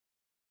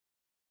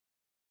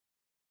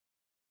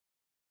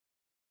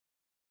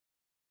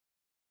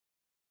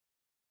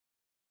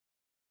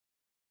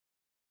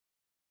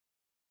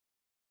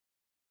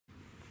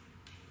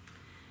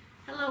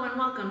and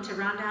welcome to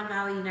Rondout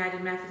Valley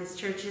United Methodist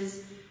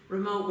Church's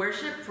remote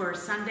worship for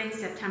Sunday,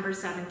 September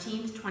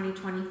 17th,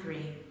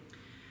 2023.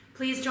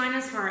 Please join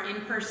us for our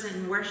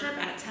in-person worship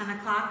at 10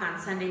 o'clock on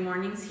Sunday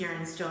mornings here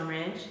in Stone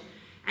Ridge.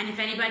 And if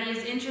anybody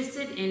is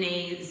interested in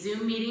a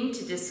Zoom meeting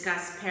to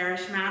discuss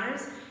parish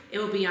matters, it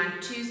will be on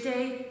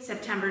Tuesday,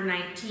 September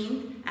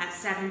 19th at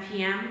 7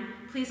 p.m.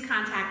 Please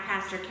contact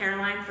Pastor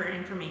Caroline for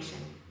information.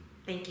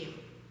 Thank you.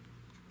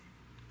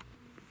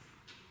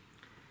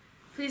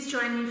 Please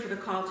join me for the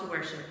call to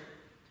worship.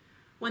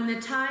 When the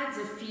tides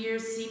of fear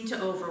seem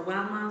to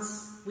overwhelm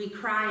us, we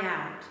cry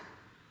out,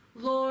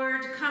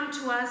 Lord, come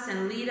to us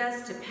and lead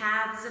us to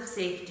paths of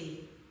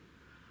safety.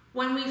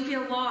 When we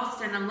feel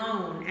lost and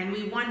alone and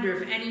we wonder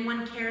if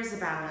anyone cares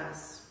about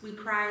us, we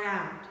cry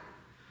out,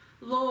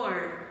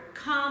 Lord,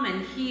 come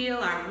and heal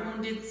our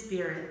wounded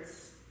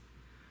spirits.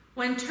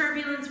 When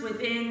turbulence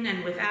within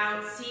and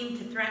without seem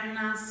to threaten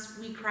us,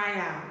 we cry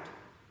out,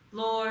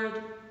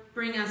 Lord,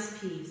 bring us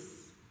peace.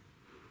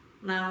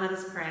 Now let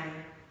us pray.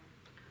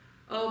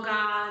 Oh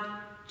God,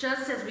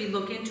 just as we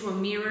look into a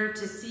mirror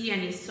to see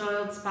any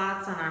soiled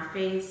spots on our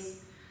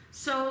face,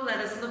 so let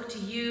us look to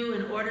you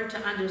in order to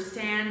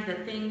understand the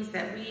things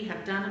that we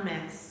have done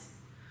amiss.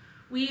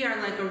 We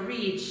are like a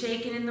reed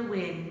shaken in the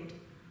wind.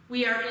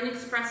 We are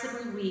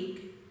inexpressibly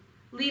weak.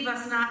 Leave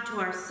us not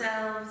to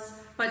ourselves,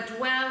 but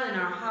dwell in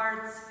our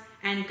hearts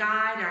and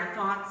guide our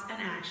thoughts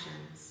and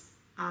actions.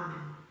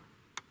 Amen.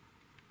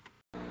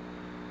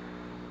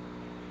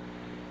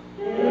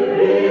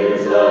 There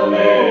is a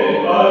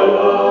name I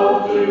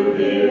love to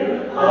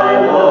hear,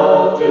 I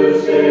love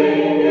to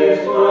sing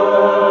its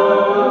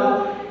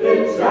word.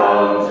 It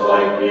sounds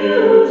like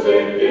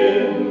music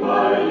in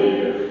my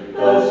ear,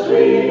 the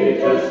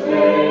sweetest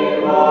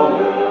name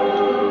on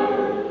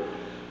earth.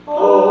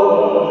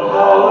 Oh,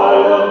 how I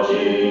love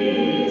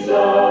Jesus,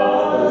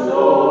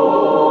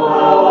 oh,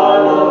 how I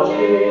love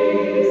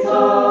Jesus,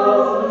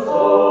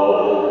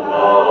 oh,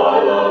 how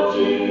I love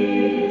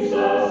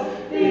Jesus,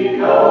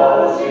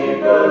 because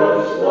he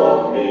first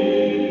loved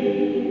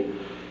me.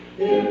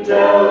 It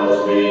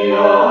tells me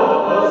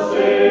of a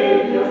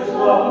Savior's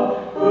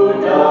love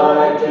who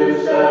died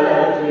to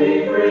set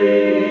me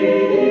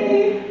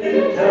free.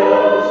 It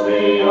tells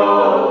me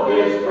of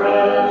his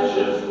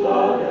precious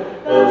blood,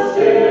 the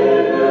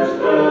sinner's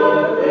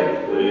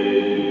perfect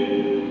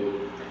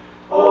plea.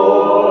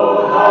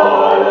 Oh,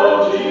 how I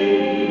love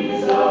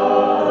Jesus,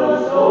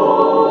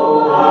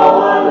 oh, how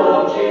I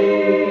love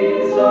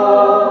Jesus,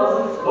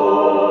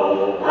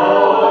 oh,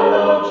 how I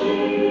love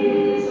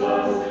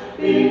Jesus,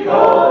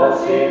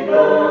 because he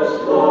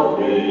first loved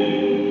me.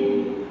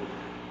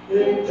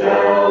 It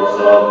tells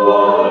of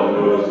one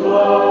whose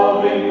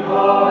loving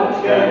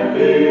heart can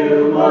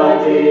feel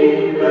my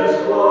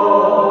deepest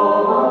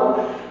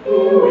woe,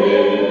 who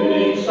in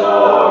each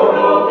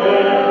sorrow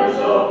bears a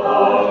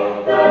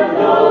part that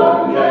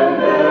none can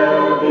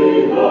bear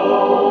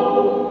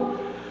below.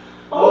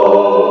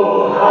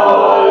 Oh,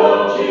 how I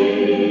love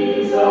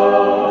Jesus,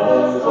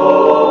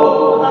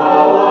 oh,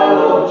 how I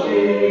love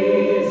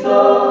Jesus,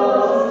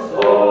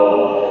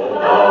 oh,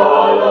 how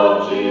I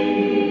love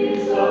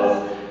Jesus,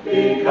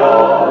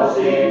 because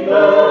he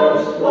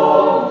first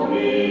loved me.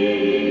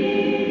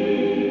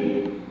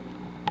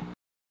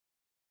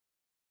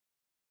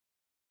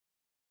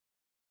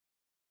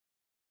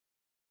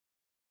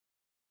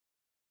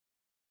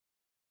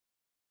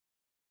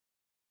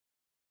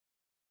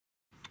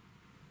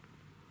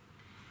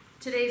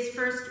 Today's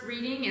first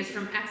reading is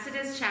from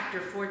Exodus chapter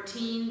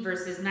 14,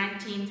 verses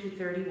 19 through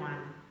 31.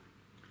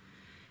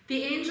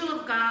 The angel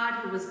of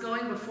God who was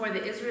going before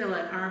the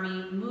Israelite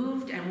army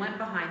moved and went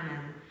behind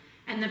them,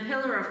 and the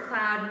pillar of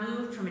cloud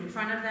moved from in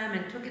front of them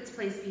and took its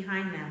place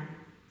behind them.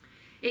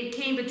 It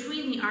came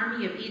between the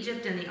army of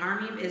Egypt and the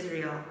army of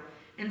Israel,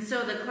 and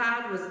so the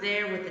cloud was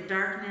there with the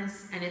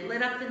darkness, and it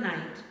lit up the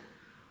night.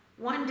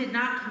 One did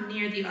not come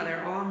near the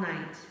other all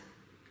night.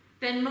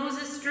 Then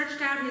Moses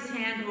stretched out his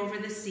hand over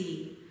the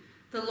sea.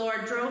 The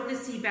Lord drove the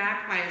sea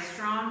back by a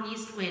strong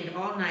east wind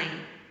all night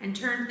and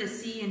turned the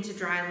sea into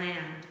dry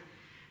land,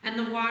 and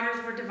the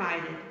waters were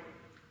divided.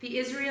 The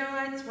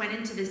Israelites went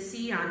into the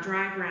sea on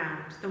dry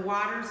ground, the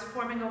waters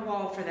forming a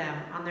wall for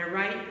them on their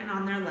right and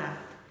on their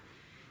left.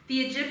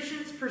 The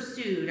Egyptians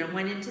pursued and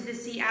went into the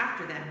sea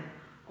after them,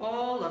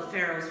 all of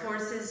Pharaoh's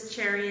horses,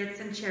 chariots,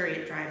 and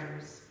chariot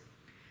drivers.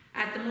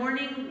 At the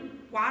morning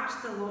watch,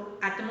 the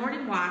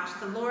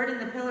Lord in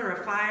the pillar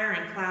of fire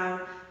and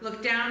cloud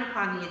looked down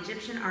upon the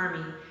Egyptian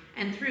army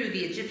and threw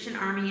the Egyptian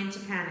army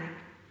into panic.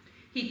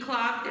 He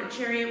clogged their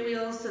chariot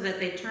wheels so that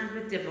they turned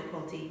with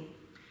difficulty.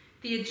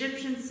 The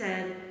Egyptians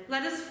said,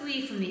 "Let us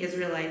flee from the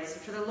Israelites,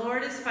 for the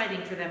Lord is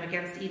fighting for them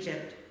against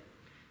Egypt."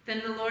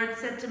 Then the Lord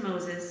said to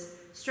Moses,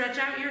 "Stretch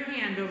out your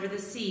hand over the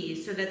sea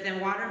so that the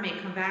water may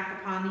come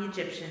back upon the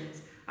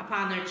Egyptians,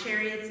 upon their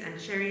chariots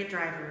and chariot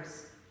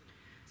drivers."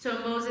 So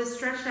Moses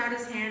stretched out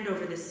his hand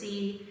over the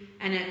sea,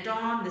 and at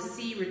dawn the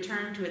sea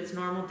returned to its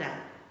normal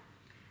depth.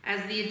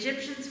 As the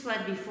Egyptians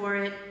fled before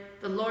it,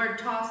 the Lord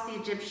tossed the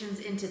Egyptians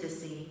into the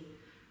sea.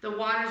 The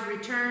waters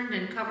returned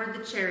and covered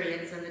the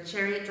chariots and the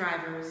chariot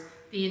drivers,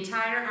 the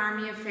entire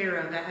army of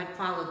Pharaoh that had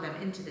followed them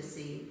into the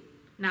sea.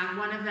 Not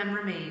one of them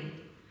remained.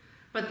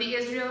 But the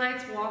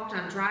Israelites walked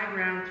on dry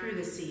ground through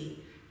the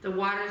sea, the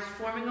waters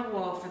forming a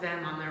wall for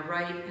them on their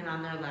right and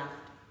on their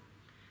left.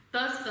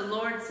 Thus the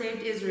Lord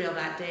saved Israel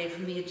that day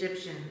from the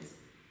Egyptians,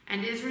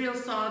 and Israel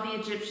saw the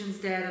Egyptians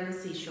dead on the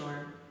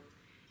seashore.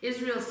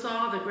 Israel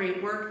saw the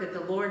great work that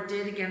the Lord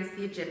did against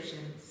the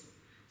Egyptians.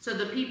 So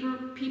the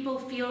people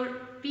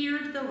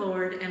feared the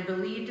Lord and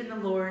believed in the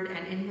Lord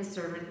and in his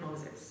servant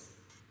Moses.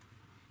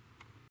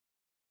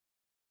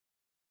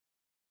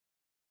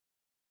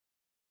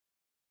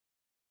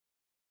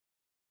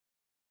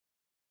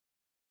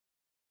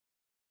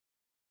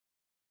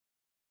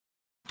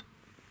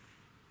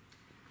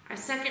 Our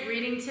second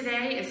reading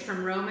today is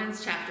from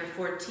Romans chapter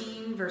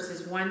 14,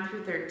 verses 1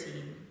 through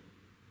 13.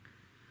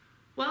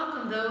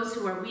 Welcome those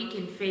who are weak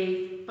in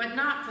faith, but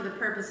not for the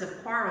purpose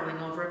of quarreling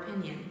over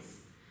opinions.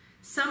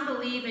 Some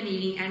believe in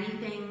eating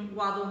anything,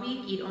 while the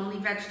weak eat only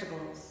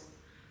vegetables.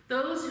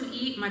 Those who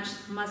eat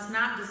must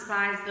not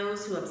despise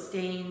those who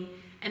abstain,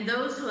 and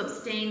those who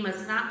abstain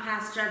must not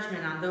pass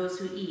judgment on those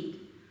who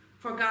eat,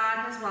 for God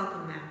has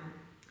welcomed them.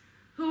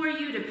 Who are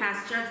you to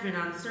pass judgment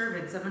on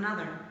servants of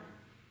another?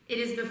 It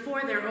is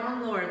before their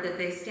own Lord that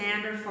they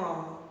stand or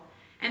fall,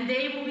 and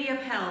they will be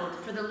upheld,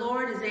 for the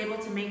Lord is able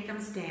to make them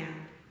stand.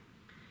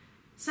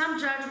 Some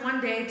judge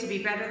one day to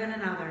be better than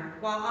another,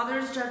 while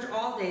others judge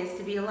all days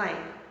to be alike.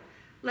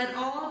 Let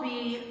all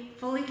be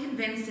fully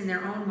convinced in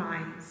their own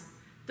minds.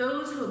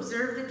 Those who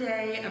observe the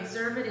day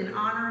observe it in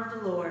honor of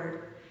the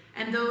Lord,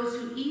 and those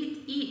who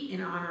eat, eat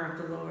in honor of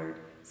the Lord,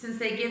 since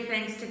they give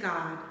thanks to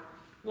God,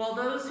 while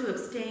those who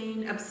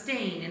abstain,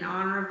 abstain in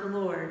honor of the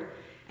Lord,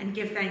 and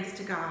give thanks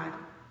to God.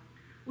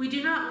 We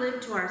do not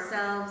live to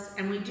ourselves,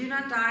 and we do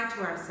not die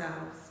to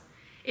ourselves.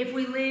 If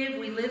we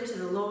live to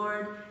the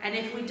Lord, and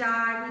if we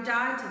die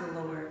to the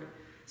Lord.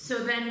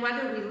 So then,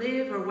 whether we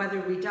live or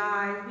whether we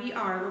die, we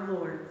are the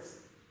Lord's.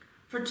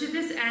 For to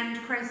this end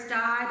Christ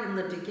died and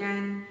lived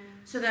again,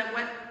 so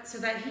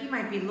that he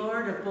might be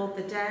Lord of both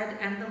the dead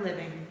and the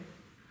living.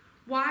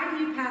 Why do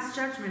you pass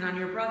judgment on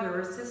your brother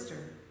or sister?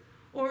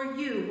 Or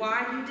you,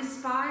 why do you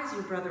despise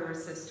your brother or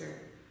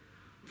sister?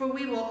 For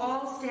we will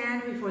all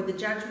stand before the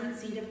judgment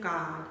seat of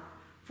God.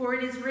 For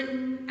it is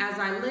written, As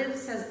I live,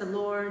 says the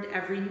Lord,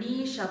 every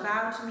knee shall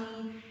bow to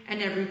me,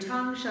 and every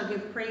tongue shall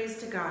give praise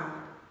to God.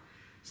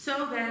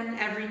 So then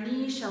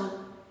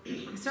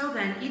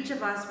each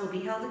of us will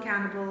be held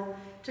accountable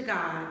to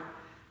God.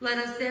 Let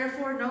us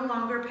therefore no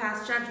longer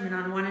pass judgment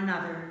on one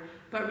another,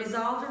 but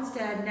resolve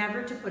instead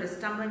never to put a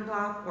stumbling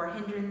block or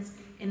hindrance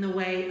in the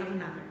way of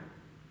another.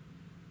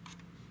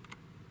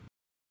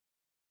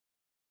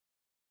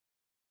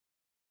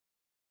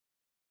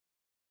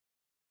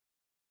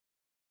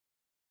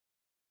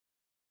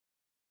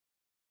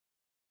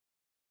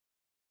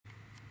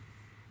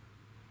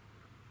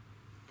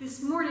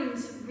 This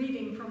morning's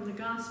reading from the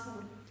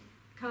Gospel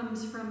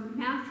comes from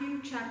Matthew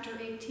chapter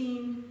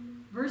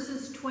 18,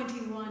 verses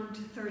 21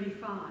 to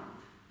 35.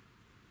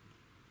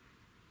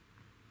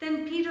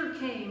 Then Peter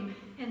came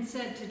and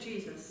said to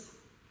Jesus,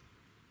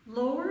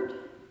 Lord,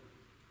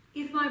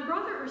 if my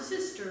brother or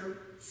sister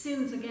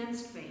sins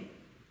against me,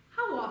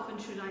 how often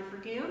should I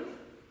forgive?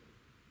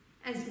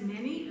 As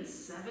many as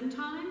 7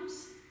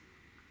 times?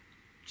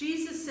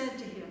 Jesus said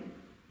to him,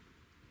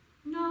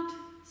 Not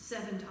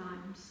 7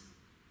 times.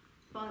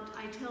 But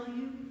I tell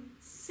you,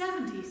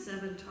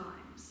 77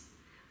 times.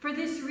 For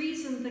this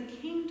reason, the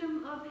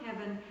kingdom of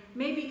heaven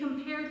may be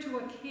compared to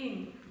a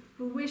king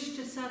who wished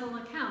to settle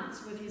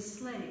accounts with his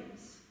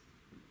slaves.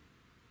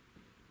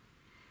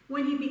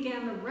 When he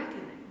began the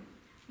reckoning,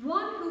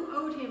 one who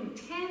owed him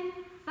 10,000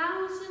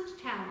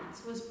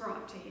 talents was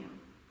brought to him.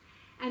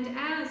 And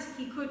as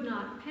he could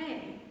not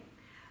pay,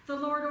 the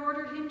Lord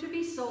ordered him to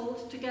be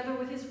sold together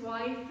with his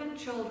wife and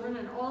children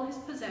and all his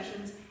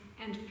possessions,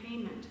 and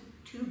payment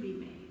to be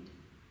made.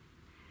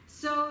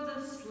 So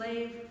the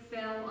slave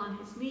fell on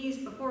his knees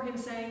before him,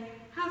 saying,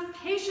 Have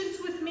patience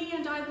with me,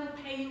 and I will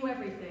pay you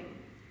everything.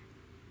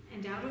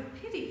 And out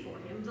of pity for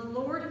him, the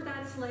lord of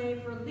that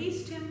slave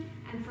released him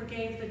and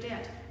forgave the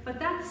debt. But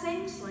that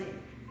same slave,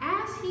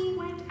 as he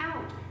went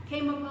out,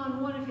 came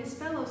upon one of his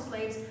fellow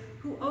slaves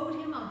who owed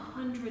him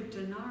 100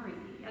 denarii.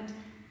 And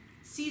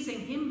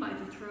seizing him by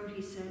the throat,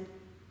 he said,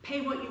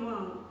 Pay what you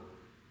owe.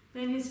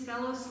 Then his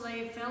fellow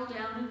slave fell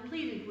down and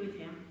pleaded with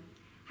him,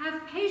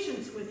 Have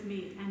patience with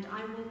me, and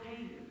I will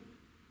pay you.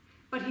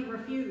 But he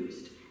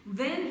refused.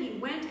 Then he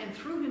went and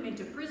threw him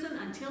into prison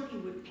until he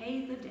would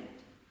pay the debt.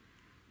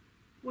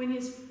 When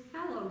his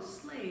fellow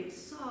slaves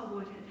saw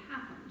what had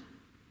happened,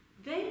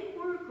 they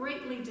were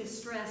greatly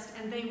distressed,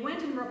 and they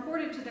went and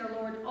reported to their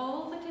lord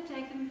all that had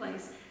taken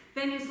place.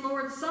 Then his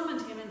lord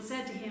summoned him and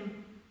said to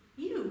him,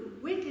 You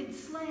wicked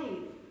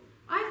slave,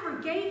 I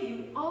forgave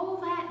you all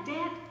that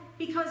debt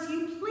because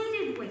you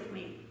pleaded with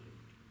me.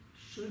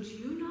 Should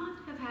you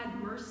not have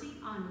had mercy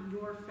on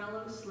your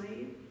fellow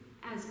slave,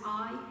 as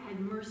I had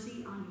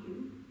mercy on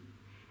you?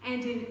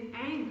 And in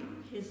anger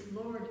his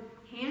lord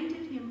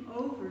handed him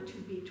over to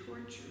be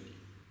tortured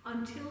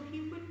until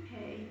he would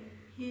pay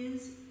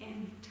his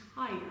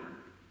entire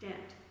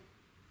debt.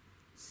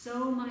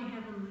 So my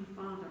heavenly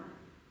Father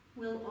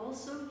will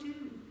also do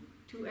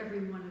to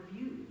every one of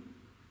you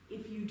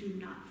if you do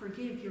not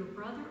forgive your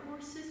brother or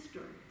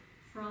sister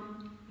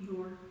from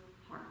your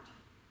heart.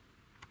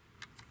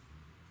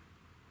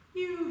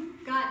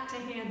 You've got to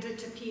hand it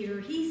to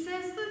Peter. He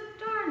says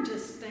the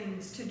darndest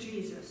things to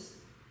Jesus.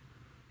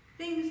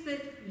 Things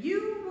that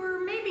you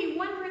were maybe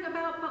wondering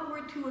about but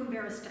were too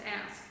embarrassed to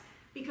ask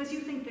because you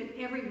think that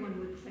everyone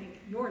would think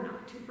you're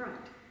not too bright.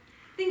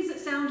 Things that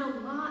sound a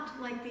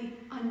lot like the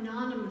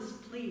anonymous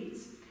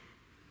pleas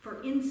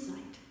for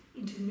insight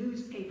into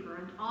newspaper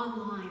and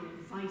online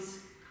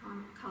advice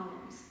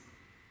columns.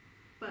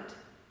 But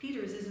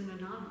Peter's isn't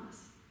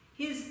anonymous.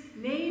 His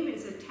name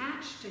is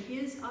attached to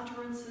his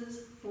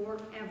utterances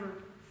forever.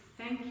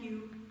 Thank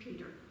you,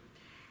 Peter.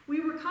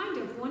 We were kind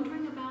of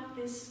wondering about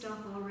this stuff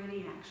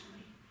already,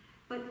 actually.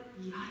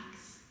 But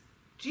yikes.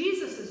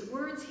 Jesus'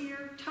 words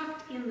here,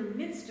 tucked in the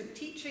midst of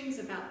teachings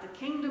about the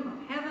kingdom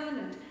of heaven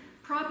and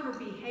proper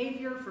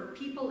behavior for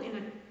people in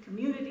a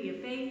community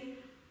of faith,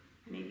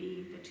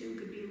 maybe the two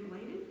could be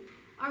related,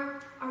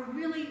 are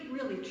really,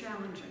 really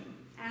challenging.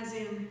 As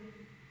in,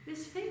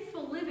 this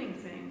faithful living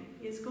thing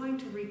is going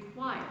to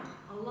require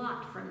a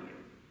lot from you.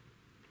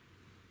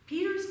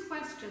 Peter's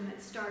question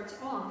that starts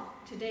off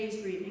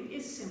today's reading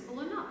is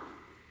simple enough.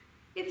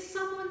 If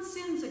someone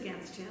sins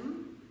against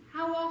him,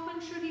 how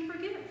often should he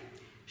forgive?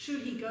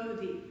 Should he go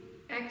the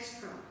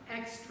extra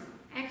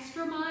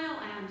mile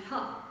and,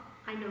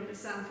 I know this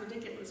sounds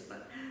ridiculous,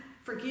 but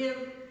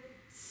forgive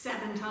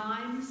 7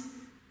 times?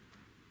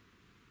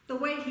 The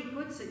way he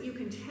puts it, you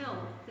can tell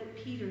that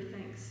Peter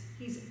thinks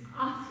he's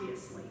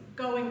obviously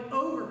going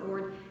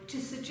overboard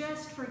to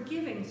suggest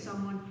forgiving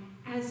someone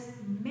as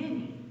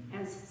many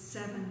as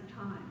 7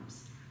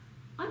 times.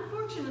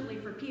 Unfortunately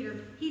for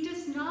Peter, he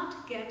does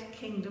not get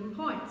kingdom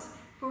points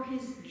for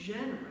his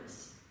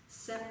generous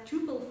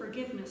septuple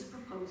forgiveness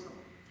proposal.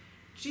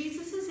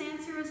 Jesus'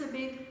 answer is a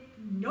big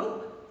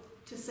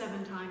nope to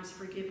 7 times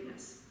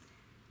forgiveness.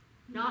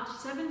 Not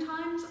 7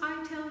 times,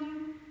 I tell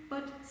you,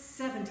 but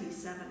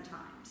 77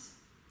 times.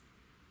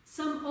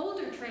 Some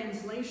older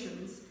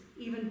translations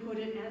even put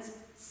it as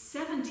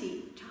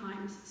 70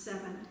 times 7,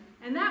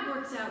 and that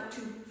works out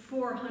to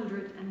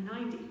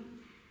 490.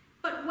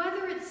 But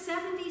whether it's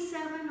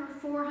 77 or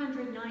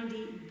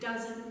 490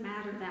 doesn't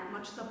matter that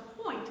much. The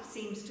point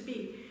seems to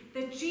be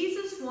that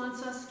Jesus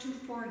wants us to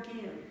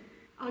forgive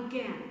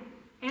again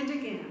and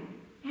again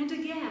and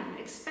again,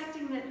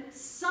 expecting that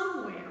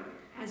somewhere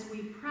as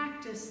we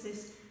practice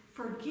this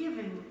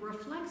forgiving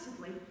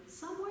reflexively,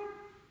 somewhere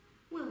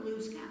we'll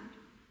lose count.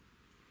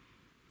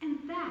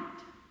 And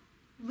that,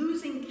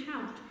 losing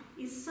count,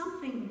 is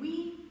something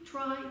we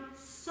try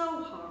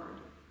so hard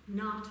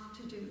not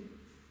to do.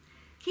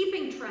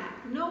 Keeping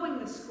track, knowing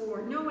the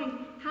score,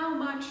 knowing how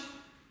much,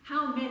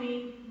 how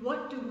many,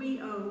 what do we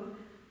owe,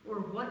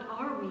 or what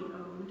are we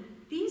owed,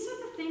 these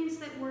are the things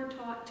that we're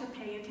taught to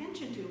pay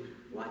attention to.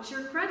 What's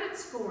your credit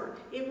score?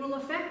 It will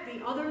affect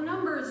the other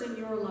numbers in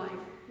your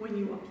life when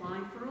you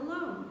apply for a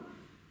loan.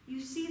 You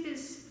see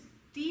this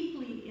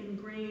deeply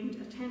ingrained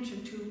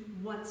attention to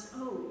what's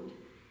owed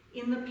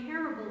in the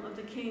parable of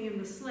the king and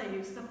the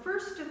slaves, the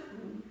first of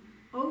whom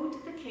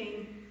owed the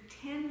king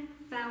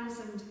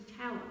 10,000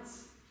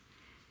 talents.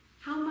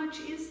 How much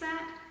is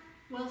that?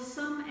 Well,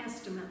 some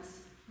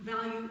estimates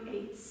value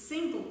a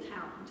single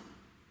talent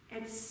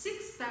at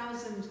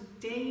 6,000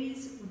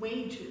 days'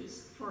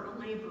 wages for a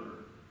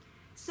laborer.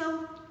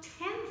 So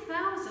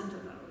 10,000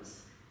 of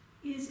those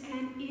is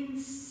an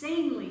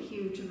insanely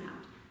huge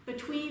amount,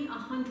 between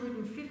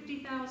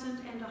 150,000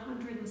 and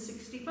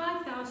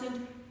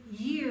 165,000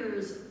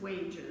 years'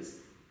 wages,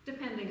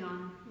 depending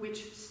on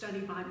which study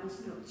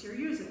Bible's notes you're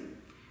using.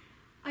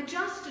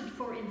 Adjusted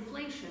for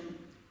inflation,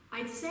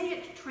 I'd say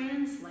it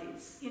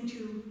translates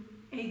into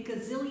a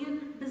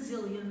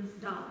bazillion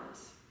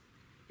dollars.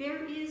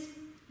 There is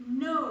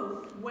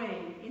no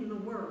way in the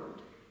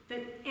world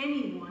that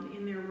anyone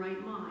in their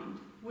right mind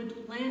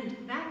would lend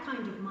that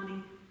kind of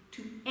money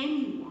to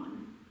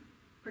anyone,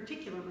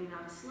 particularly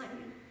not a slave,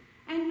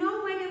 and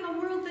no way in the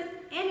world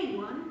that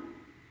anyone,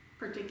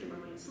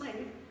 particularly a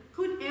slave,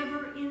 could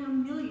ever in a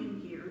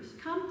million years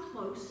come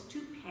close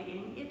to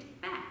paying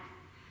it back.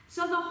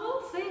 So the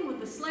whole thing with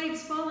the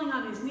slaves falling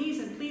on his knees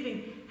and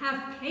pleading,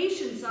 "Have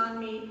patience on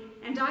me,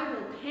 and I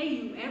will pay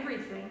you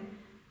everything,"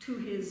 to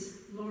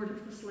his lord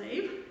of the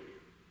slave,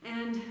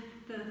 and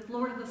the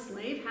lord of the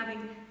slave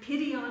having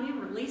pity on him,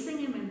 releasing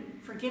him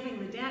and forgiving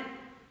the debt,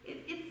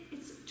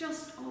 it's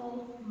just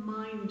all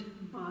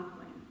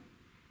mind-boggling.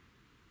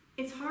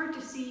 It's hard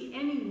to see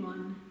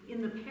anyone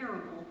in the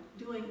parable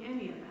doing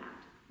any of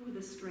that with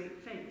a straight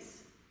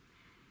face.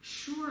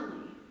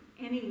 Surely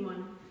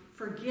anyone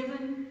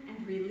forgiven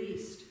and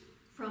released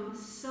from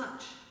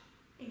such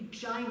a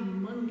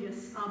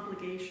gigantous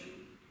obligation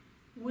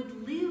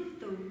would live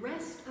the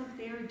rest of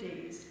their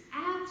days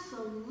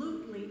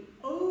absolutely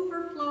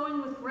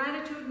overflowing with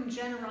gratitude and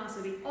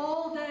generosity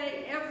all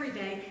day, every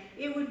day.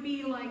 It would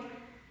be like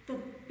the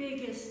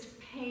biggest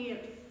pay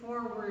it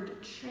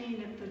straightforward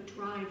chain at the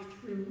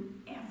drive-thru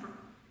ever.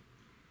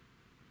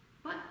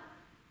 But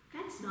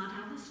that's not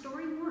how the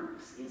story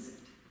works, is it?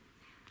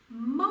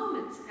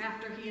 Moments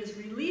after he is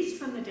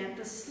released from the debt,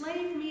 the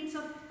slave meets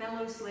a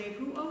fellow slave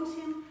who owes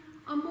him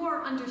a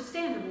more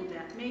understandable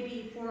debt,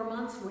 maybe 4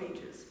 months'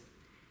 wages.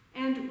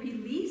 And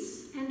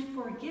release and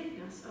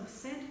forgiveness of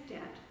said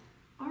debt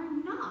are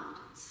not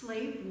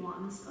slave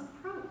one's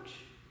approach.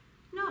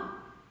 No,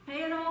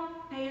 pay it all,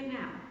 pay it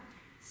now.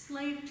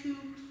 Slave two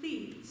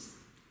pleads,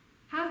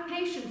 have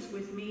patience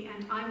with me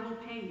and I will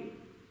pay you.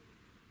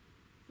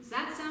 Does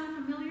that sound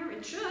familiar?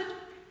 It should,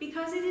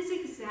 because it is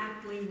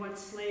exactly what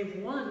slave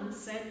one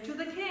said to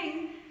the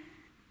king,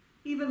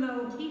 even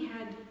though he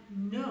had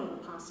no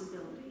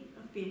possibility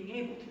of being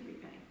able to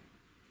repay.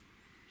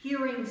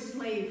 Hearing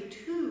slave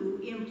two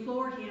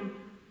implore him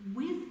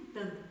with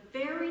the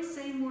very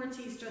same words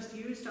he's just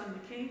used on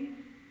the king,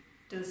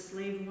 does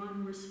slave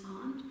one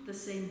respond the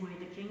same way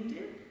the king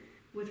did,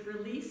 with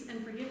release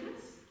and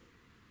forgiveness?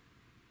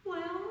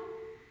 Well,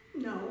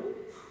 no.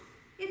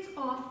 It's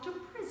off to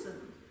prison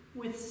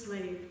with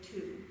slave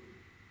two.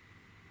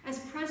 As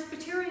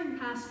Presbyterian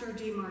pastor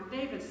D. Mark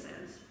Davis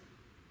says,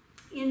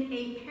 in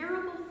a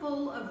parable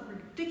full of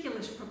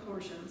ridiculous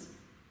proportions,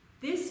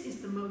 this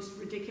is the most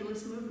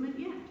ridiculous movement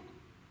yet.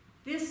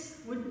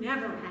 This would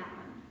never happen.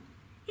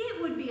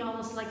 It would be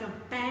almost like a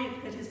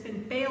bank that has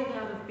been bailed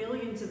out of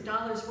billions of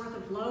dollars worth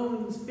of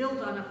loans built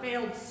on a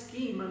failed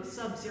scheme of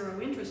sub-zero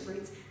interest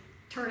rates,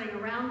 turning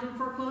around and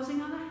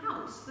foreclosing on a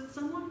house that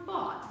someone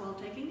bought while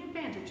taking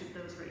advantage of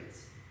those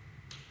rates.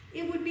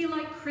 It would be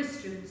like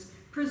Christians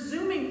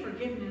presuming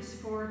forgiveness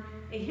for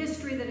a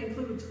history that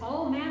includes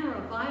all manner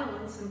of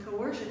violence and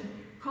coercion,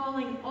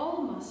 calling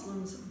all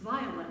Muslims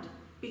violent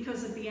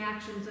because of the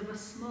actions of a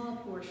small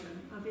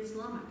portion of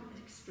Islamic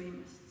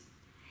extremists.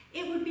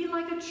 It would be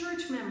like a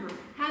church member,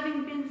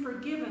 having been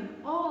forgiven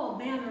all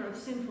manner of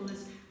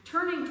sinfulness,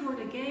 turning toward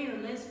a gay or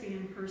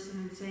lesbian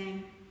person and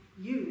saying,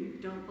 you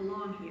don't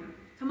belong here.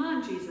 Come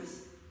on,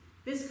 Jesus.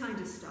 This kind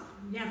of stuff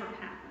never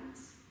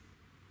happens.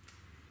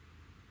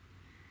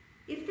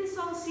 If this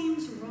all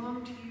seems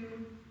wrong to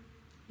you,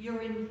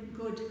 you're in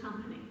good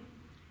company.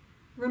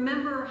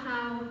 Remember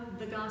how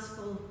the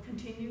gospel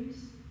continues?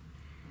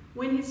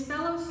 When his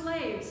fellow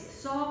slaves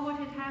saw what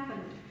had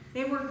happened,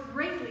 they were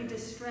greatly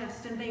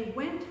distressed, and they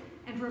went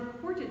and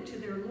reported to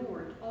their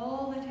Lord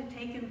all that had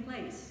taken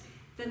place.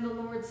 Then the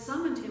Lord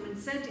summoned him and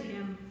said to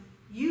him,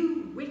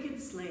 you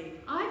wicked slave,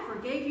 I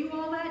forgave you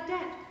all that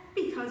debt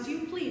because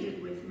you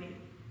pleaded with me.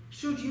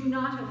 Should you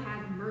not have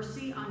had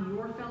mercy on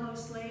your fellow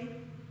slave,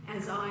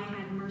 as I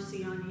had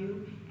mercy on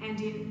you? And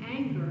in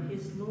anger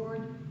his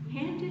Lord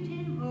handed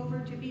him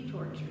over to be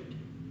tortured.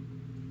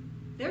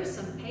 There's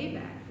some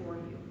payback for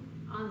you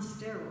on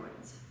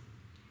steroids.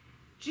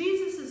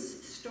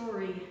 Jesus'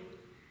 story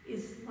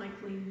is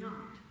likely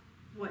not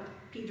what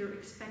Peter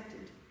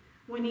expected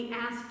when he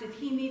asked if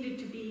he needed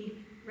to be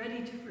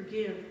ready to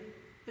forgive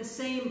the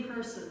same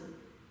person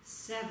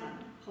 7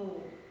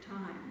 whole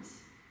times.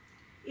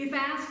 If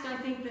asked, I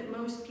think that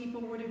most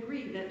people would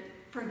agree that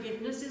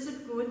forgiveness is a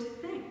good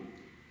thing.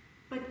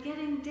 But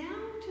getting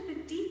down to the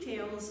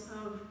details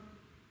of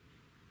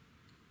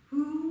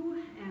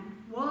who and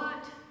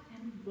what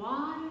and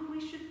why we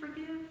should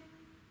forgive,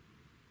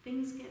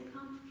 things get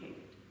complicated.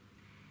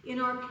 In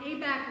our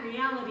payback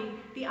reality,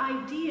 the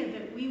idea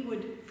that we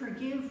would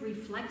forgive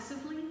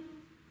reflexively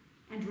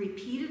and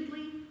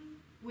repeatedly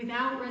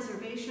without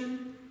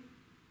reservation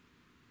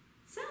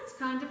sounds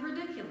kind of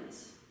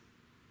ridiculous.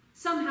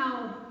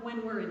 Somehow,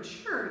 when we're in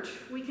church,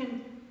 we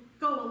can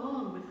go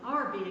along with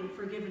our being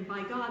forgiven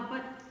by God,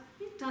 but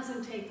it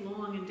doesn't take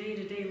long in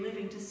day-to-day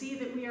living to see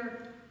that we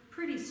are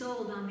pretty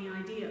sold on the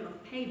idea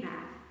of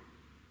payback.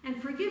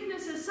 And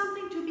forgiveness is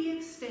something to be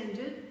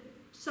extended,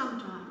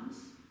 sometimes,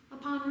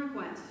 upon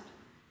request,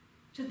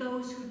 to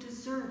those who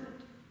deserve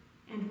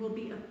it and will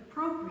be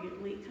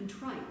appropriately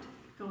contrite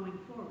going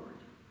forward.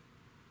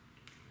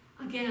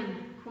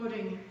 Again,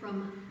 quoting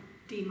from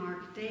D.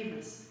 Mark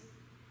Davis,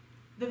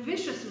 the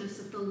viciousness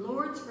of the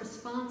Lord's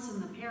response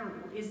in the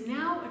parable is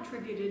now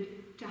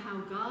attributed to how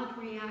God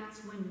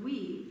reacts when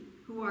we,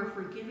 who are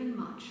forgiven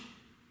much,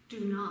 do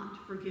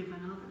not forgive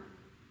another.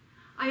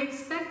 I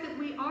expect that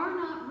we are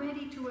not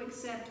ready to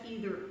accept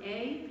either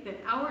A, that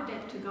our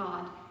debt to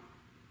God,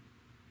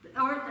 that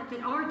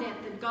our debt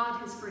that God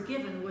has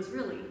forgiven was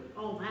really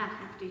all that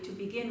hefty to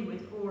begin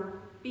with, or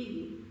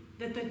B,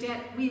 that the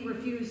debt we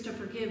refuse to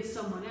forgive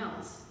someone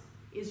else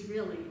is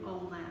really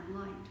all that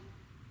light.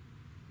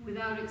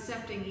 Without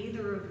accepting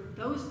either of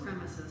those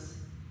premises,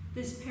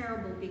 this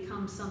parable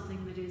becomes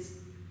something that is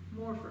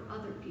more for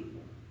other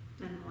people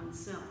than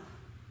oneself.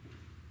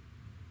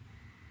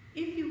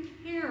 If you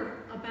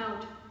care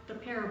about the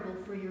parable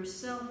for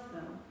yourself,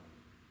 though,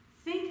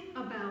 think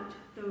about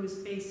those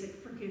basic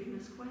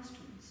forgiveness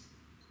questions.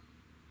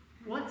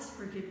 What's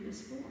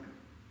forgiveness for?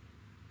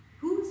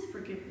 Whose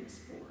forgiveness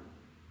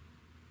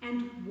for?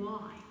 And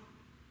why?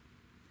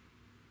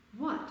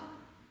 What?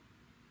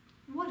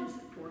 What is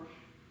it for?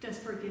 Does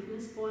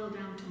forgiveness boil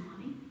down to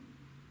money?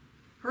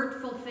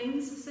 Hurtful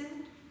things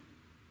said?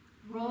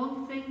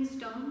 Wrong things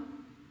done?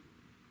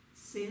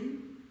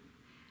 Sin?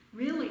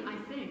 Really, I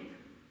think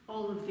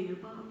all of the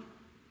above.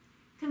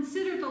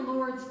 Consider the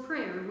Lord's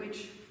Prayer,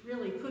 which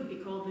really could be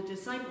called the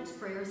disciples'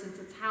 prayer since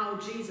it's how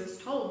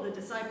Jesus told the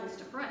disciples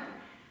to pray.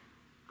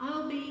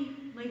 I'll be,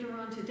 later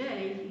on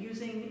today,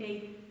 using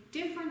a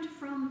different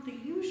from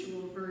the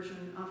usual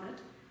version of it,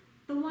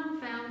 the one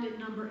found at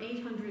number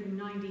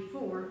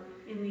 894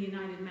 in the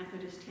United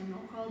Methodist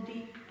Hymnal, called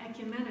the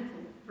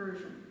Ecumenical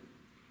Version.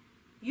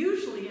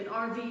 Usually at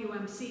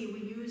RVUMC we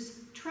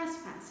use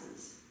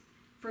trespasses.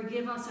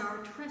 Forgive us our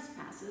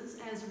trespasses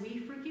as we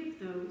forgive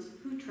those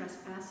who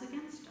trespass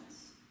against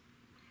us.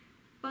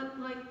 But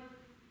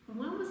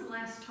when was the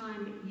last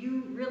time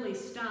you really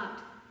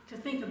stopped to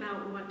think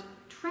about what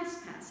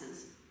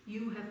trespasses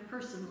you have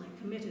personally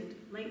committed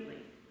lately?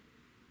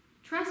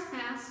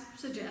 Trespass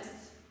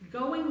suggests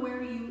going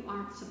where you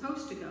aren't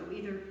supposed to go,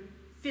 either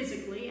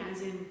physically,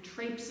 as in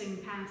traipsing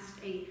past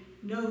a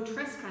no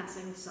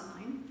trespassing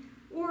sign,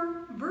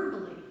 or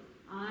verbally,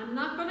 I'm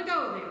not going to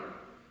go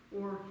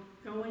there, or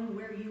going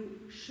where you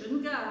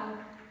shouldn't go,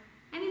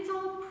 and it's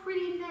all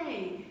pretty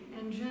vague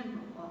and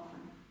general often.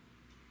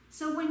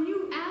 So when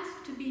you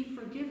ask to be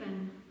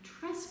forgiven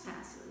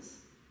trespasses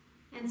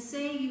and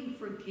say you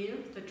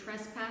forgive the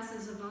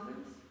trespasses of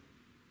others,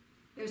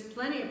 there's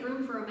plenty of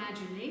room for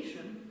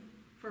imagination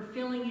for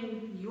filling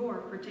in your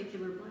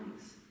particular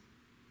blanks.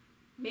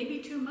 Maybe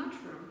too much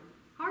room,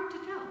 hard to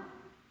tell.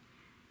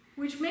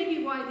 Which may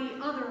be why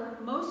the other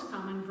most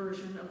common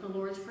version of the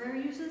Lord's Prayer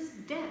uses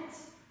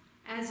debts,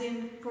 as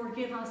in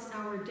forgive us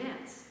our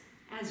debts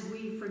as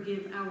we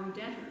forgive our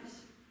debtors.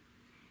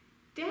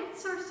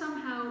 Debts are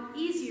somehow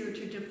easier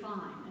to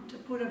define and to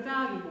put a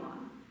value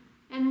on,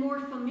 and more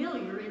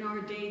familiar in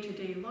our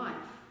day-to-day life.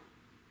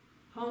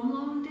 Home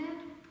loan debt,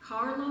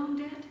 car loan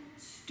debt,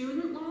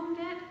 student loan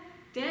debt.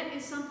 Debt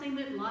is something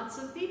that lots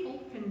of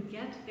people can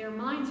get their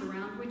minds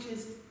around, which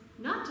is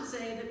not to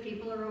say that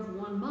people are of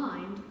one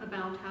mind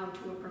about how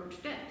to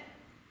approach debt.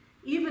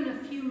 Even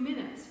a few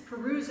minutes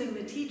perusing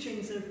the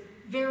teachings of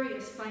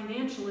various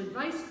financial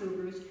advice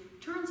gurus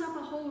turns up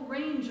a whole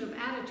range of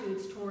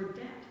attitudes toward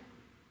debt.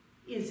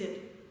 Is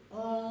it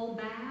all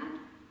bad?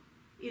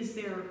 Is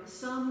there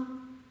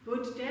some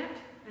good debt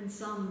and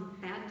some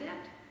bad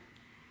debt?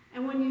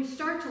 And when you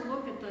start to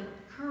look at the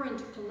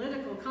current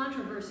political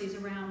controversies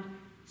around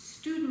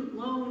student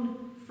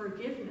loan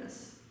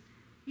forgiveness,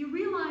 you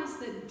realize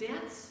that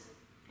debts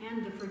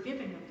and the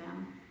forgiving of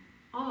them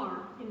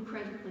are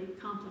incredibly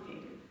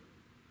complicated.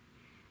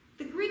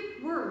 The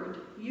Greek word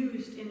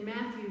used in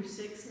Matthew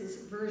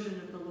 6's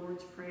version of the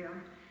Lord's Prayer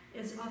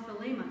is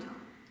ophilemata,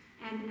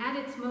 and at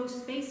its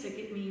most basic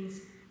it means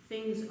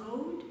things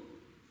owed,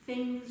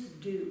 things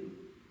due.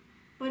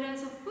 But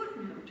as a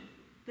footnote,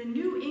 the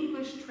New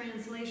English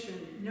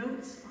translation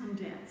notes on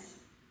debts.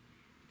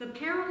 The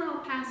parallel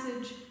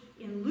passage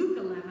in Luke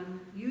 11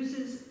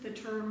 uses the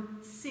term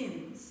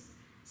sins,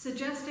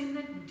 suggesting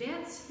that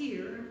debts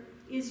here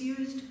is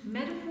used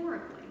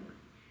metaphorically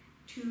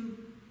to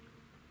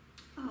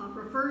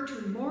refer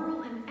to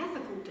moral and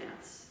ethical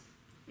debts,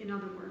 in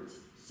other words,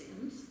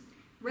 sins,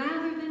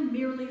 rather than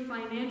merely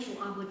financial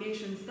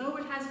obligations, though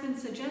it has been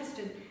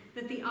suggested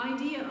that the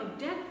idea of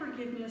debt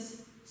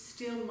forgiveness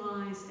still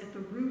lies at the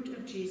root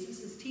of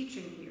Jesus'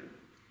 teaching here.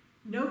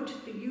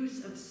 Note the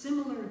use of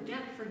similar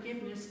debt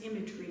forgiveness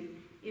imagery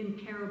in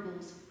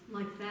parables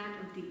like that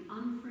of the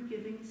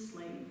unforgiving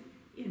slave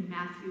in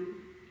Matthew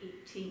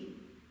 18.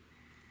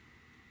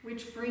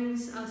 Which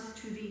brings us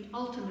to the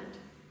ultimate,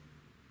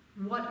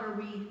 what are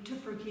we to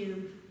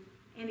forgive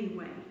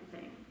anyway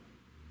thing?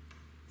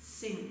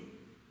 Sin.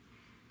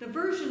 The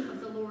version of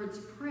the Lord's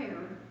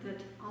Prayer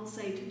that I'll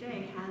say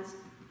today has,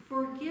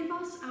 forgive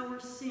us our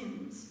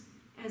sins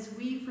as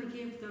we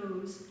forgive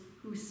those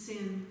who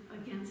sin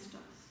against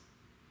us.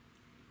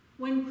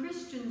 When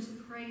Christians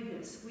pray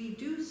this, we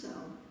do so,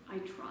 I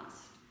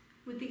trust,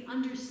 with the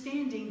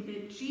understanding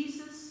that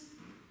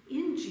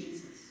in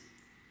Jesus,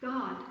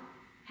 God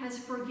has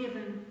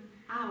forgiven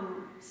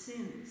our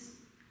sins,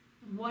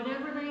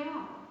 whatever they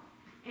are,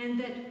 and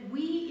that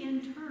we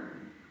in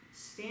turn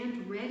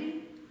stand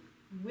ready,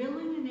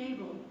 willing and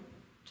able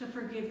to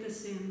forgive the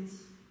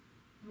sins,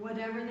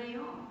 whatever they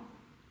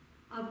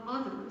are, of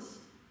others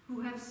who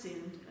have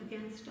sinned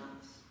against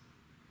us,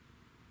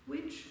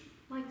 which,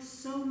 like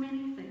so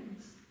many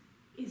things,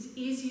 is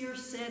easier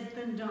said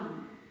than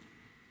done,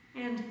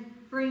 and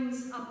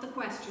brings up the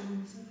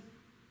questions of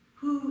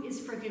who is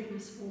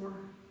forgiveness for,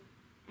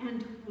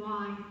 and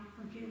why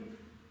forgive?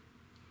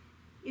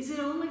 Is it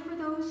only for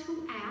those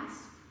who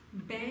ask,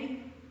 beg,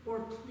 or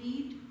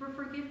plead for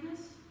forgiveness?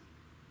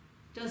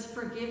 Does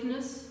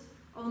forgiveness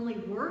only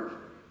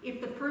work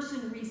if the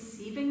person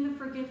receiving the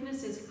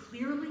forgiveness is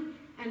clearly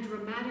and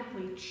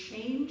dramatically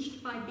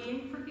changed by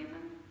being forgiven?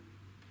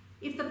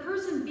 If the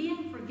person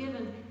being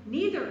forgiven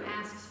neither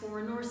asks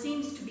for nor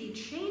seems to be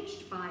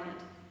changed by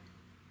it,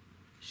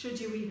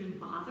 should you even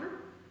bother?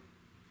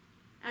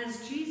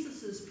 As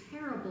Jesus'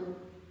 parable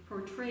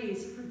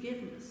portrays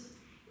forgiveness,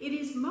 it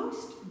is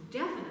most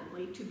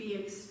definitely to be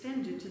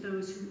extended to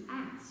those who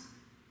ask.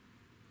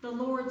 the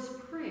Lord's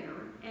Prayer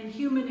and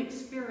human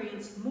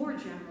experience more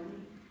generally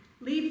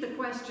leave the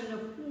question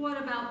of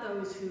what about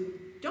those who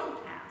don't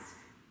ask,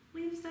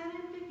 leaves that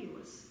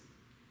ambiguous.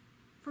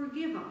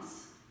 Forgive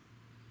us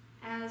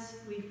as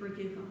we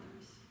forgive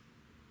others.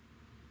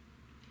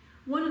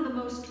 One of the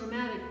most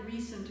dramatic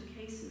recent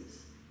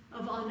cases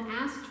of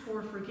unasked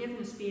for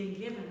forgiveness being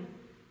given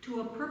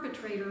to a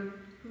perpetrator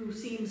who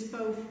seems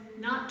both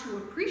not to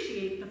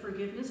appreciate the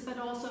forgiveness but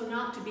also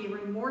not to be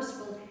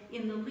remorseful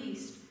in the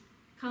least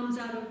comes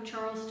out of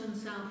Charleston,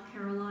 South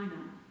Carolina.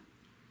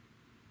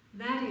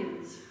 That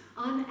is,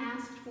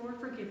 unasked for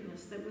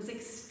forgiveness that was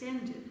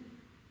extended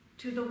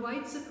to the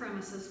white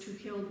supremacist who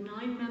killed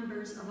 9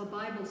 members of a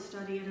Bible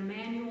study at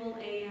Emmanuel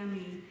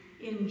AME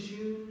in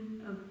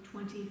June of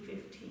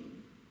 2015.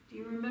 Do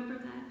you remember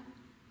that?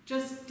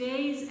 Just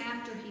days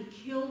after he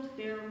killed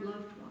their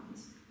loved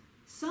ones,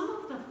 some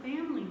of the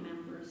family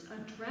members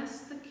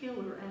addressed the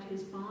killer at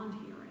his bond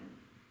hearing,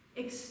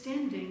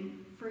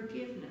 extending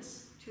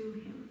forgiveness to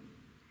him.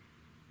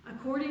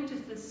 According to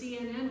the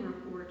CNN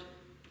report,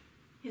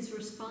 his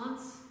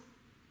response,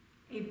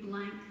 a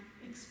blank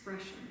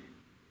expression.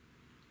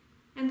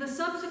 And the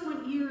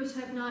subsequent years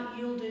have not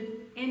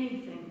yielded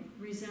anything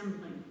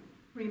resembling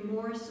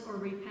remorse or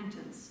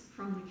repentance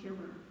from the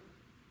killer.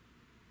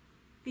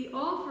 The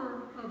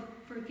offer of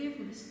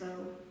forgiveness,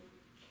 though,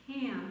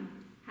 can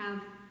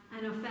have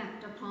an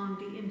effect upon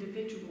the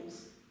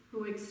individuals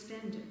who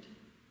extend it.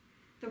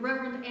 The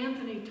Reverend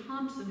Anthony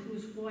Thompson,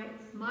 whose wife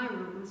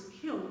Myra was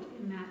killed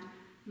in that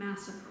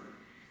massacre,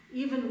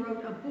 even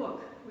wrote a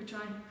book, which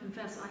I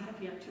confess I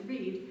have yet to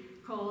read,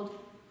 called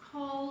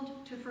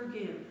Called to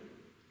Forgive.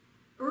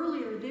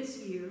 Earlier this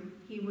year,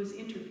 he was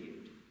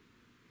interviewed.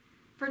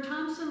 For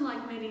Thompson,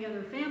 like many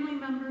other family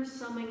members,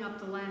 summing up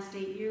the last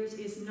 8 years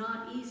is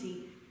not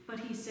easy, but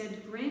he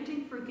said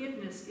granting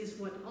forgiveness is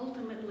what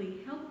ultimately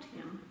helped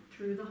him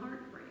through the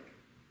heartbreak.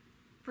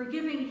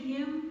 Forgiving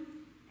him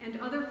and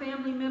other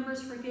family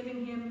members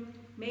forgiving him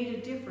made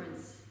a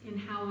difference in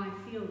how I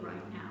feel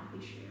right now, he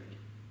shared.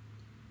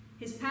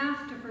 His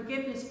path to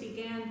forgiveness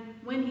began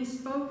when he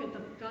spoke at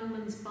the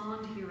gunman's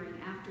bond hearing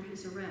after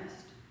his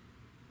arrest.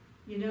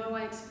 You know,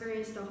 I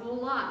experienced a whole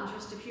lot in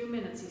just a few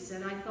minutes, he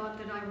said. I thought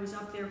that I was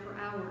up there for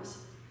hours.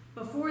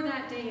 Before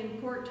that day in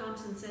court,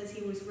 Thompson says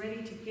he was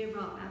ready to give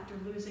up after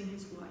losing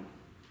his wife.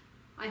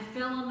 I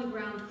fell on the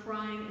ground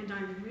crying, and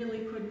I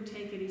really couldn't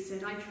take it, he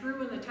said. I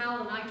threw in the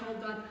towel, and I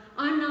told God,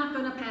 I'm not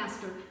going to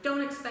pastor.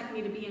 Don't expect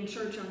me to be in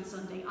church on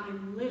Sunday. I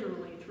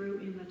literally threw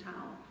in the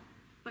towel.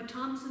 But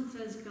Thompson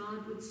says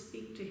God would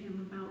speak to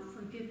him about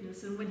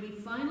forgiveness, and when he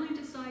finally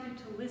decided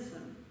to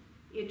listen,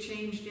 it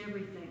changed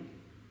everything.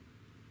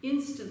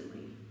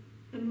 Instantly,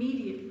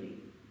 immediately,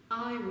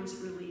 I was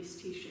released,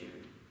 he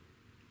shared.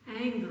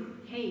 Anger,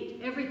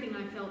 hate, everything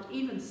I felt,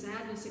 even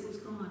sadness, it was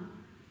gone.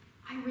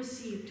 I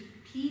received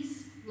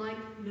peace like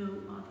no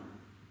other.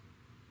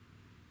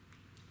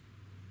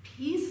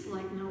 Peace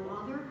like no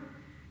other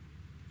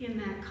in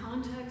that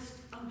context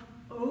of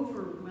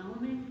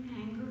overwhelming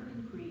anger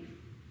and grief.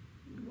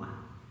 Wow.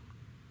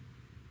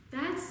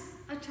 That's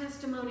a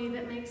testimony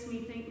that makes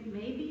me think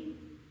maybe,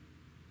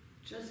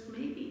 just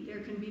maybe,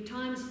 there can be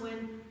times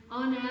when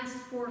unasked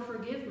for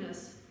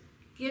forgiveness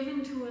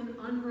given to an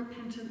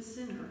unrepentant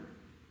sinner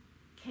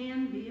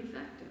can be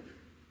effective.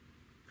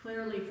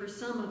 Clearly, for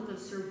some of the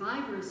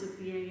survivors of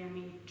the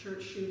AME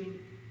church shooting,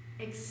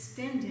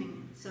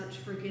 extending such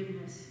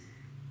forgiveness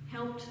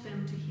helped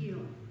them to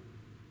heal,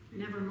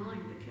 never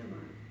mind the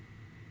killer.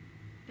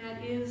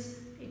 That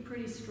is a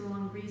pretty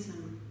strong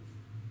reason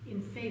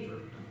in favor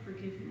of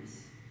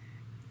forgiveness.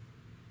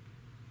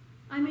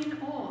 I'm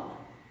in awe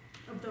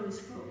of those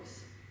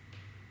folks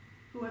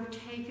who have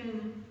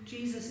taken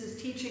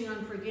Jesus' teaching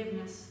on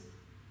forgiveness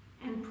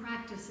and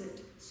practice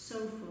it so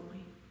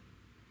fully.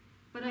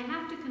 But I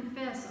have to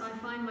confess, I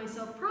find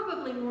myself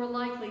probably more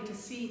likely to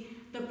see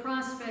the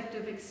prospect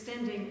of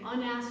extending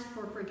unasked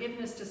for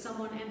forgiveness to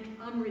someone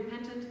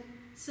unrepentant,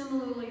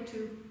 similarly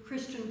to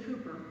Christian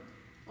Cooper,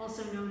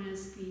 also known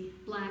as the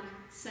Black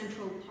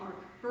Central Park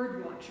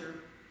birdwatcher.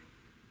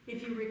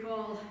 If you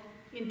recall,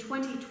 in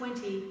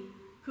 2020,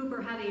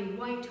 Cooper had a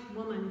white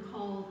woman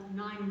call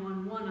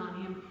 911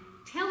 on him,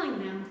 telling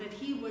them that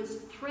he was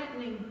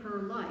threatening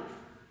her life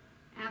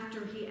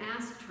after he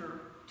asked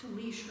her to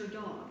leash her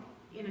dog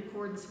in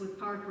accordance with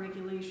park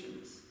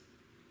regulations.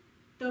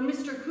 Though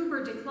Mr.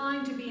 Cooper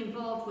declined to be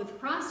involved with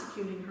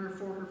prosecuting her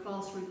for her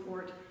false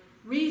report,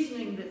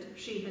 reasoning that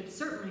she had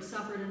certainly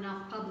suffered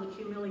enough public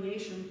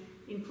humiliation,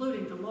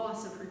 including the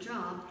loss of her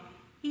job,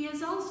 he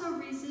has also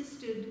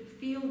resisted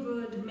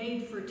feel-good,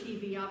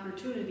 made-for-TV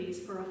opportunities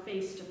for a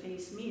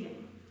face-to-face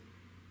meeting.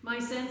 My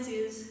sense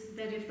is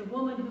that if the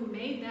woman who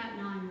made that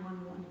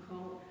 911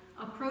 call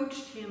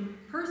approached him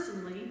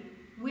personally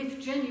with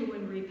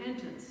genuine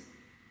repentance,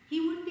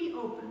 he would be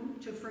open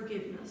to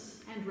forgiveness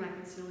and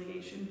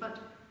reconciliation, but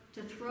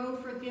to throw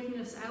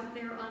forgiveness out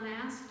there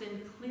unasked and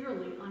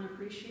clearly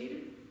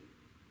unappreciated,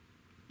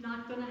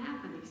 not going to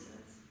happen, he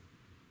says.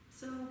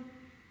 So,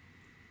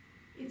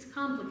 it's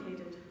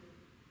complicated.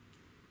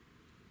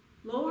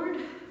 Lord,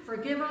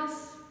 forgive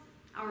us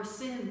our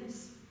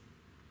sins,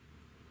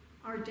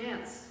 our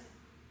debts,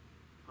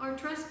 our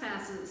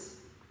trespasses,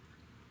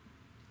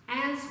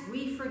 as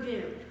we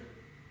forgive.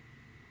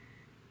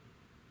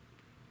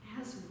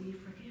 As we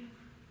forgive.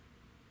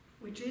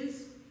 Which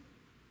is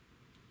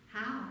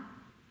how?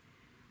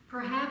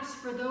 Perhaps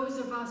for those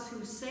of us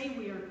who say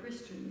we are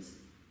Christians,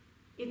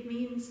 it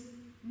means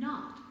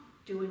not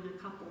doing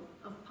a couple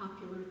of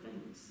popular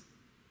things.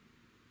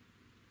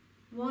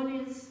 One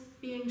is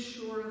being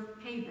sure of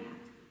payback.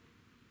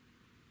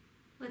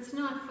 Let's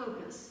not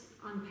focus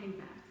on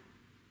payback.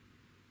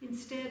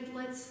 Instead,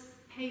 let's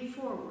pay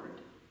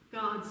forward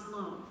God's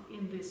love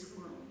in this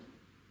world.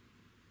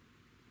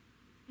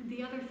 And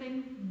the other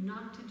thing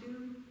not to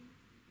do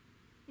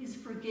is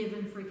forgive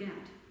and forget.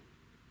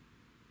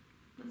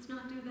 Let's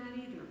not do that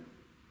either.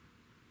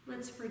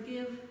 Let's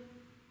forgive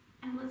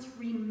and let's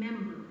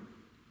remember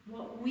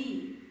what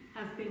we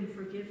have been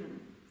forgiven,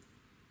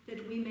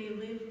 that we may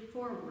live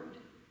forward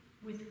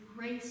with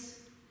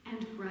grace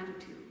and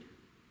gratitude.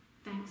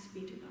 Thanks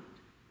be to God.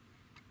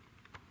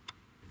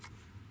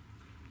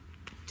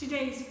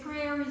 Today's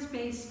prayer is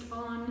based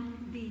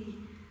on the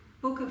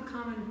Book of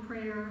Common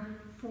Prayer,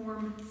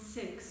 Form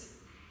 6,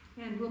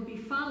 and will be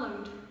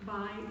followed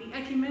by the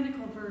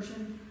ecumenical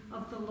version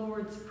of the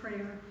Lord's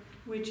Prayer,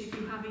 which, if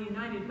you have a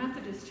United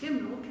Methodist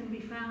hymnal, can be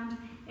found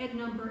at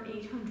number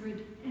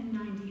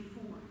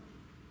 894.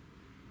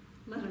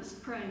 Let us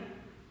pray.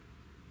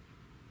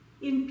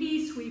 In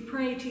peace we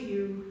pray to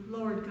you,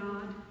 Lord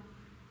God,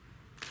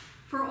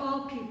 for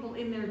all people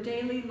in their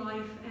daily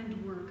life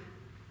and work,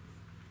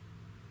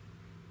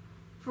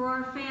 for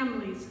our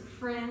families,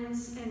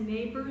 friends, and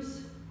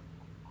neighbors,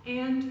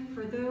 and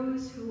for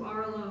those who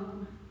are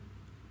alone,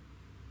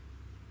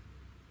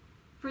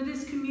 for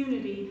this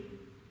community,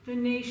 the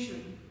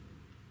nation,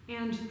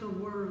 and the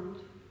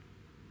world,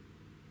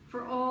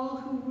 for all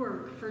who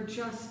work for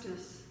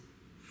justice,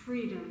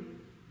 freedom,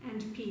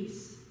 and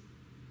peace,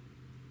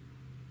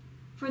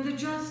 for the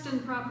just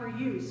and proper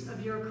use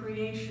of your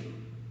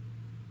creation,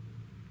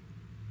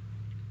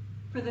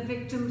 for the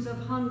victims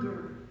of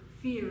hunger,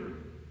 fear,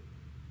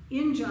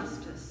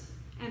 injustice,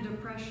 and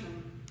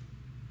oppression,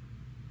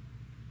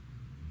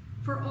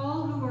 for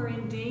all who are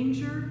in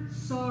danger,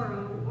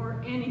 sorrow,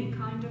 or any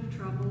kind of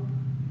trouble,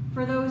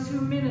 for those who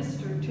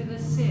minister to the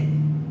sick,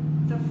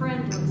 the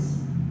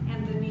friendless,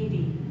 and the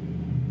needy,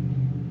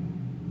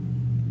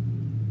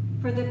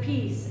 for the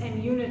peace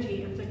and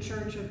unity of the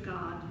Church of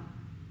God,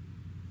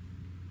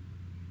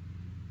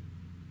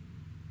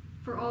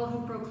 for all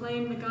who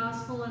proclaim the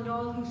gospel and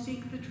all who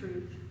seek the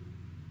truth,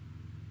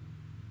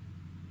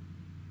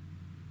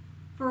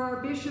 for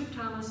our Bishop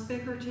Thomas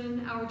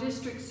Bickerton, our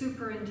District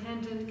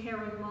Superintendent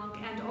Karen Monk,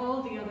 and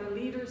all the other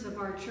leaders of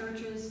our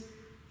churches,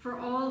 for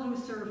all who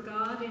serve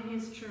God in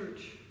his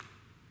church,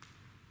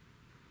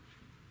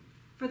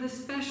 for the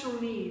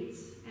special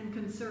needs and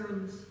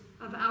concerns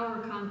of our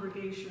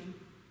congregation,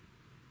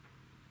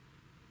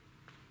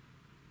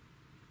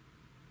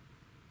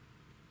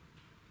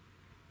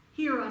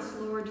 hear us,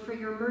 Lord, for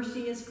your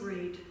mercy is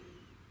great.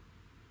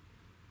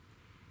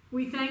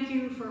 We thank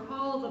you for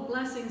all the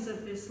blessings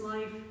of this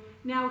life.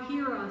 Now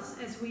hear us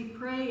as we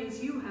pray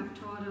as you have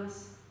taught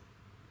us.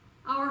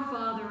 Our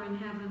Father in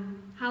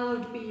heaven,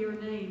 hallowed be your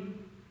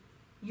name.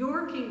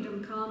 Your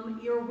kingdom come,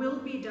 your will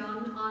be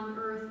done on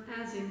earth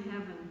as in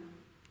heaven.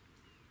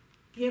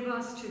 Give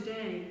us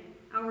today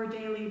our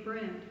daily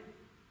bread.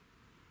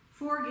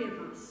 Forgive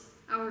us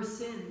our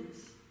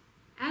sins,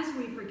 as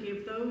we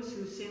forgive those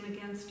who sin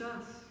against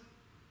us.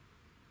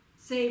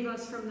 Save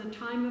us from the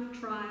time of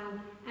trial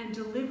and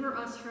deliver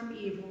us from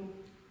evil.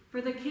 For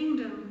the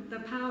kingdom,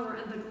 the power,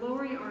 and the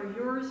glory are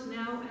yours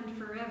now and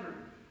forever.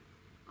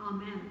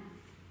 Amen.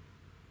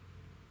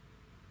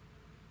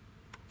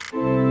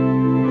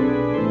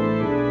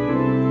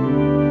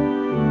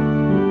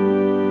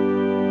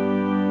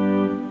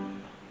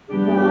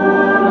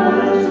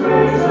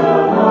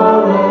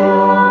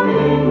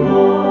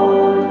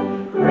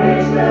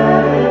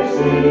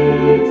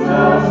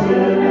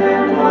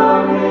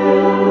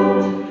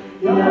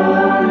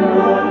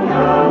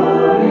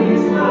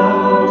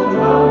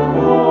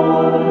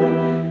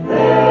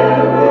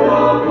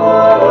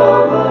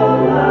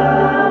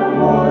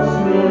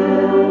 Spirit.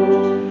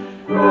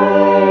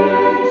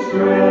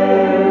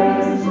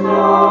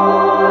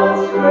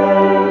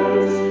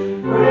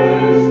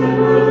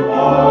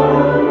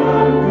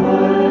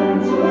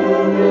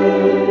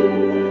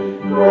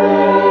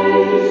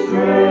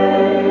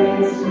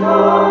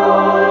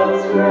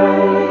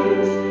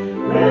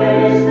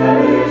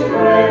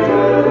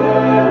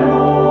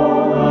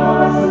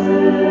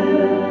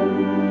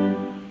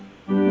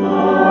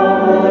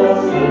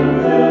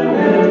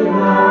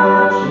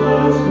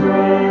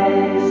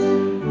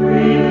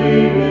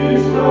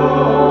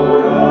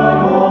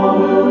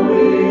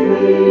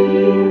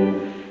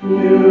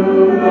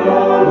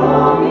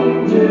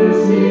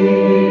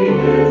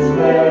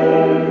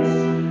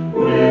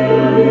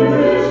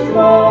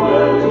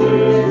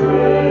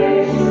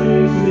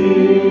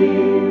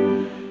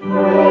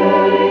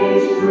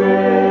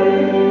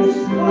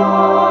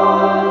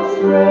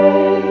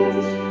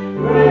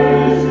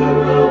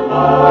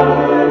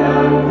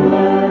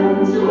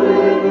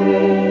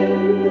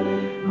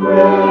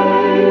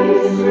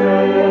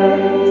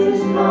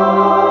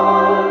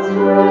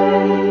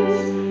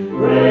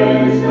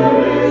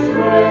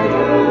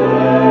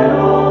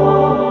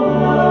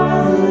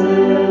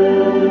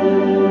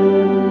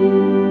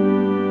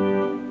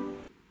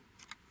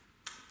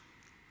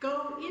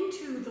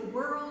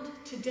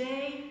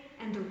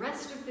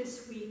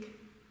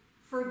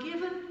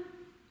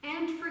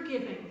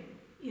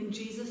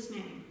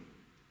 name.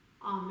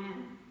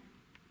 Amen.